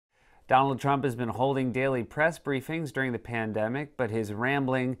Donald Trump has been holding daily press briefings during the pandemic, but his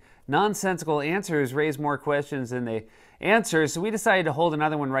rambling, nonsensical answers raise more questions than they answer, so we decided to hold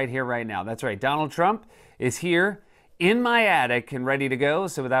another one right here, right now. That's right, Donald Trump is here in my attic and ready to go,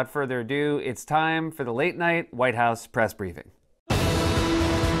 so without further ado, it's time for the late night White House press briefing.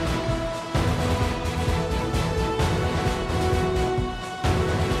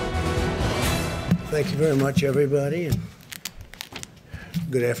 Thank you very much, everybody, and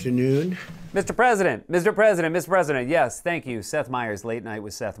good afternoon. Mr. President, Mr. President, yes, thank you. Seth Meyers, Late Night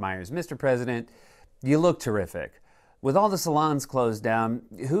with Seth Meyers. Mr. President, you look terrific. With all the salons closed down,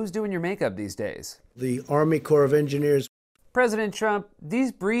 who's doing your makeup these days? The Army Corps of Engineers. President Trump,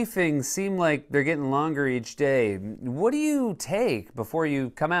 these briefings seem like they're getting longer each day. What do you take before you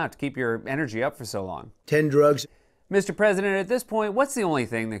come out to keep your energy up for so long? 10 drugs. Mr. President, at this point, what's the only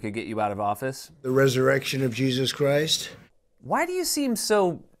thing that could get you out of office? The resurrection of Jesus Christ. Why do you seem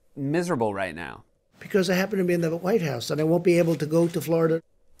so miserable right now? Because I happen to be in the White House and I won't be able to go to Florida.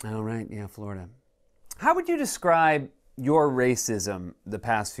 Oh, right, yeah, Florida. How would you describe your racism the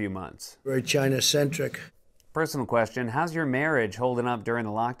past few months? Very China-centric. Personal question, how's your marriage holding up during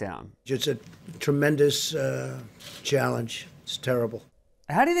the lockdown? It's a tremendous challenge. It's terrible.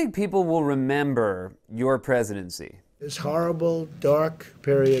 How do you think people will remember your presidency? This horrible, dark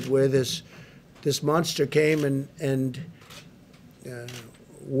period where this monster came and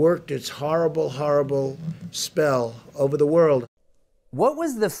worked its horrible, horrible spell over the world. What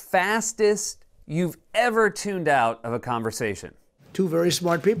was the fastest you've ever tuned out of a conversation? Two very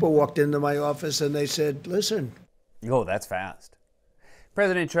smart people walked into my office and they said, listen. Oh, that's fast.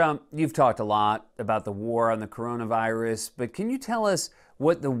 President Trump, you've talked a lot about the war on the coronavirus, but can you tell us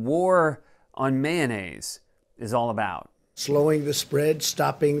what the war on mayonnaise is all about? Slowing the spread,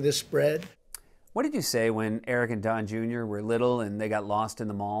 stopping the spread. What did you say when Eric and Don Jr. were little and they got lost in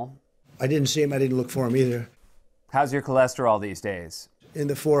the mall? I didn't see him. I didn't look for him either. How's your cholesterol these days? In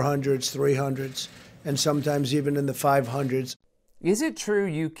the 400s, 300s, and sometimes even in the 500s. Is it true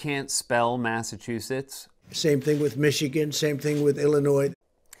you can't spell Massachusetts? Same thing with Michigan, same thing with Illinois.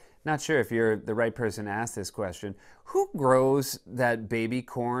 Not sure if you're the right person to ask this question. Who grows that baby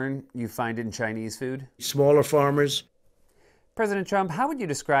corn you find in Chinese food? Smaller farmers. President Trump, how would you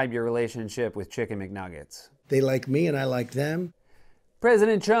describe your relationship with Chicken McNuggets? They like me and I like them.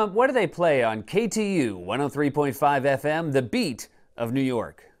 President Trump, what do they play on KTU 103.5 FM, the beat of New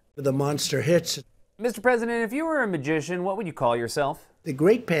York? The monster hits. Mr. President, if you were a magician, what would you call yourself? The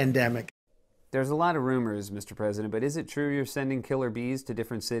great pandemic. There's a lot of rumors, Mr. President, but is it true you're sending killer bees to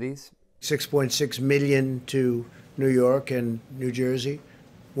different cities? 6.6 million to New York and New Jersey,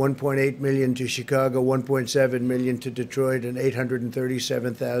 1.8 million to Chicago, 1.7 million to Detroit, and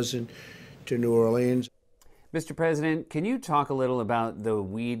 837,000 to New Orleans. Mr. President, can you talk a little about the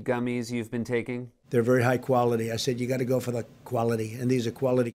weed gummies you've been taking? They're very high quality. I said, you got to go for the quality, and these are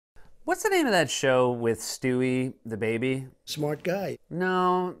quality. What's the name of that show with Stewie, the baby? Smart guy.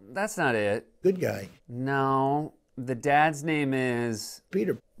 No, that's not it. Good guy. No, the dad's name is...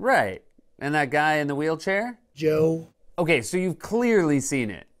 Peter. Right. And that guy in the wheelchair? Joe. Okay, so you've clearly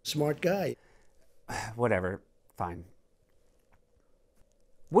seen it. Smart guy. Whatever. Fine.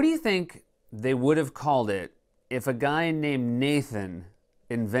 What do you think they would have called it if a guy named Nathan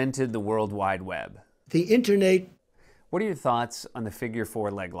invented the World Wide Web? The internet. What are your thoughts on the figure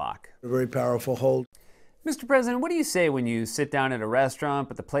 4 leg lock? A very powerful hold. Mr. President, what do you say when you sit down at a restaurant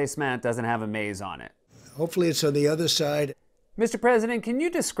but the placemat doesn't have a maze on it? Hopefully it's on the other side. Mr. President, can you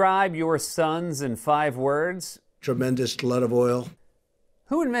describe your sons in 5 words? Tremendous glut of oil.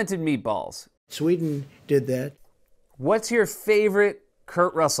 Who invented meatballs? Sweden did that. What's your favorite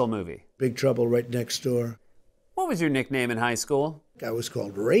Kurt Russell movie? Big Trouble Right Next Door. What was your nickname in high school? I was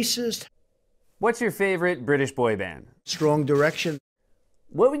called racist. What's your favorite British boy band? Strong Direction.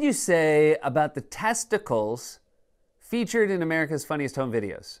 What would you say about the testicles featured in America's Funniest Home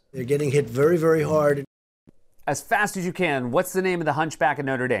Videos? They're getting hit very, very hard. As fast as you can, what's the name of the Hunchback of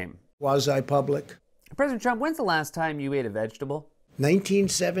Notre Dame? Quasi-public. President Trump, when's the last time you ate a vegetable?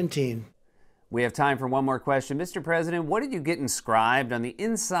 1917. We have time for one more question. Mr. President, what did you get inscribed on the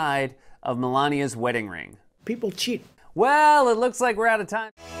inside of Melania's wedding ring? People cheat. Well, it looks like we're out of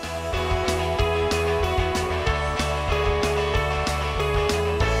time.